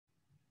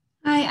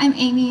I'm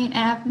Amy, and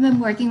I've been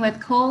working with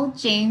Cole,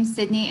 James,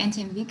 Sydney, and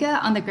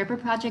Timvika on the Gripper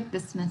project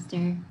this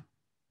semester.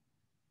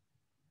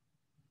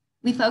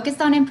 We focused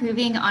on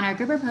improving on our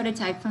gripper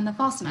prototype from the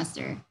fall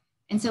semester,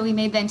 and so we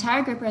made the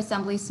entire gripper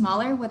assembly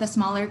smaller with a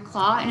smaller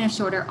claw and a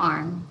shorter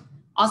arm.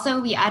 Also,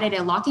 we added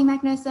a locking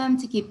mechanism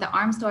to keep the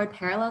arm stored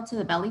parallel to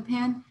the belly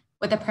pan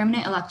with a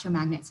permanent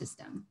electromagnet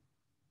system.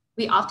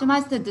 We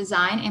optimized the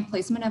design and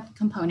placement of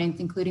components,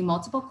 including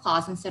multiple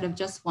claws instead of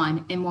just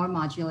one, and more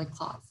modular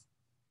claws.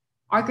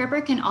 Our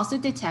gripper can also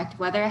detect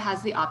whether it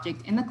has the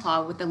object in the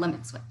claw with the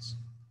limit switch.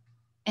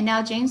 And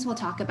now James will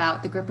talk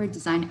about the gripper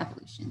design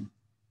evolution.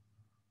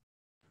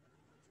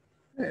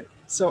 Alright,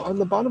 so on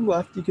the bottom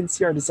left, you can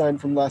see our design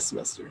from last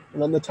semester,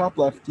 and on the top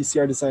left, you see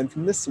our design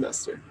from this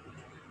semester.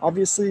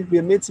 Obviously, we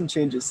have made some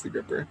changes to the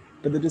gripper,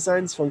 but the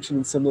designs function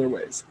in similar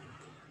ways.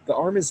 The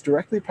arm is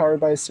directly powered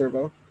by a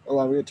servo,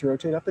 allowing it to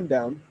rotate up and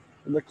down,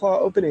 and the claw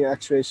opening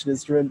actuation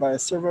is driven by a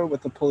servo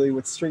with a pulley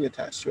with string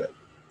attached to it.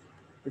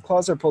 The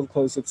claws are pulled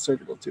closed with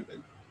surgical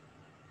tubing.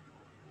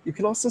 You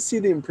can also see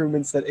the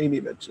improvements that Amy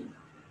mentioned.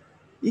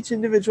 Each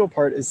individual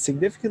part is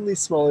significantly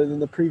smaller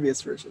than the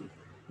previous version,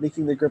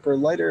 making the gripper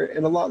lighter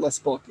and a lot less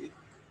bulky.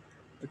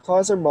 The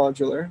claws are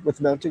modular, with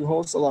mounting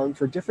holes allowing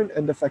for different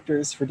end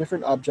effectors for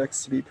different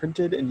objects to be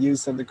printed and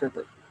used on the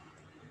gripper.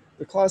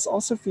 The claws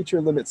also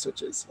feature limit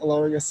switches,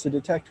 allowing us to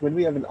detect when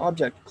we have an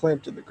object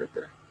clamped in the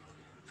gripper.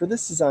 For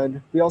this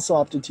design, we also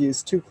opted to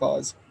use 2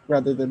 claws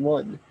rather than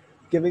 1,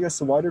 giving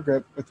us a wider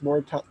grip with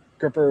more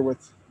gripper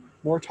with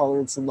more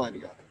tolerance in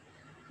lining up.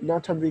 And now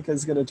Tanvika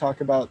is going to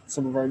talk about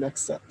some of our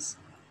next steps.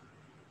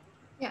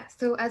 Yeah,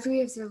 so as we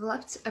have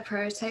developed a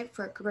prototype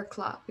for a gripper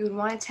claw, we would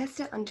want to test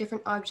it on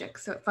different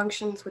objects so it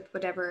functions with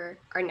whatever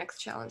our next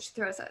challenge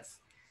throws us.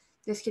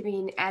 This could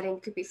mean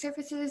adding creepy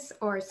surfaces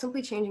or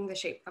simply changing the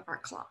shape of our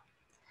claw.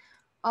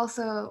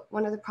 Also,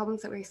 one of the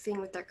problems that we're seeing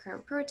with our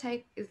current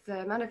prototype is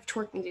the amount of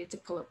torque needed to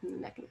pull open the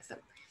mechanism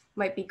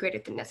might be greater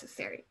than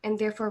necessary, and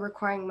therefore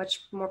requiring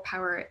much more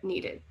power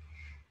needed.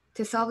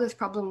 To solve this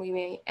problem, we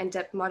may end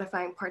up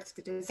modifying parts of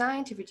the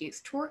design to reduce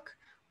torque,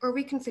 or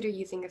reconsider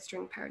using a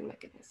string-powered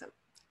mechanism.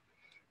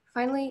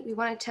 Finally, we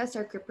want to test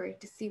our gripper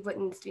to see what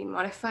needs to be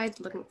modified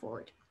looking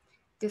forward.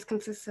 This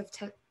consists of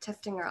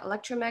testing our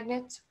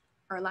electromagnet,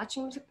 our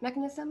latching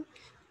mechanism,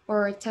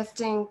 or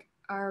testing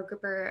our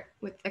gripper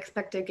with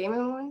expected game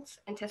moments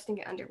and testing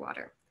it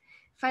underwater.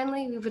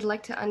 Finally, we would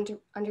like to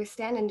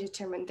understand and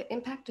determine the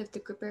impact of the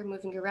gripper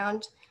moving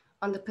around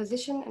on the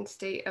position and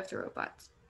state of the robot.